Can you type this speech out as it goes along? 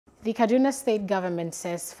The Kaduna State Government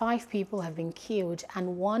says 5 people have been killed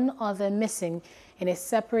and 1 other missing in a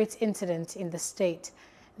separate incident in the state.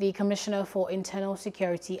 The Commissioner for Internal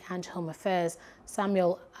Security and Home Affairs,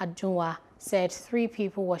 Samuel Ajunwa, said 3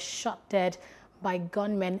 people were shot dead by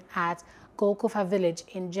gunmen at Golkofa village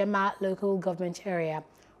in Jema'a Local Government Area,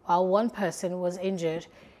 while 1 person was injured.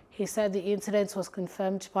 He said the incident was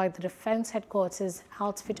confirmed by the Defense Headquarters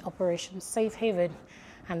Outfit Operation Safe Haven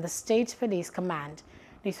and the State Police Command.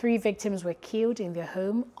 The 3 victims were killed in their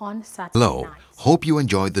home on Saturday Hello, night. hope you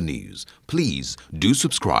enjoyed the news. Please do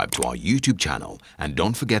subscribe to our YouTube channel and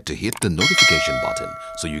don't forget to hit the notification button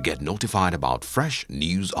so you get notified about fresh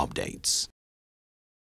news updates.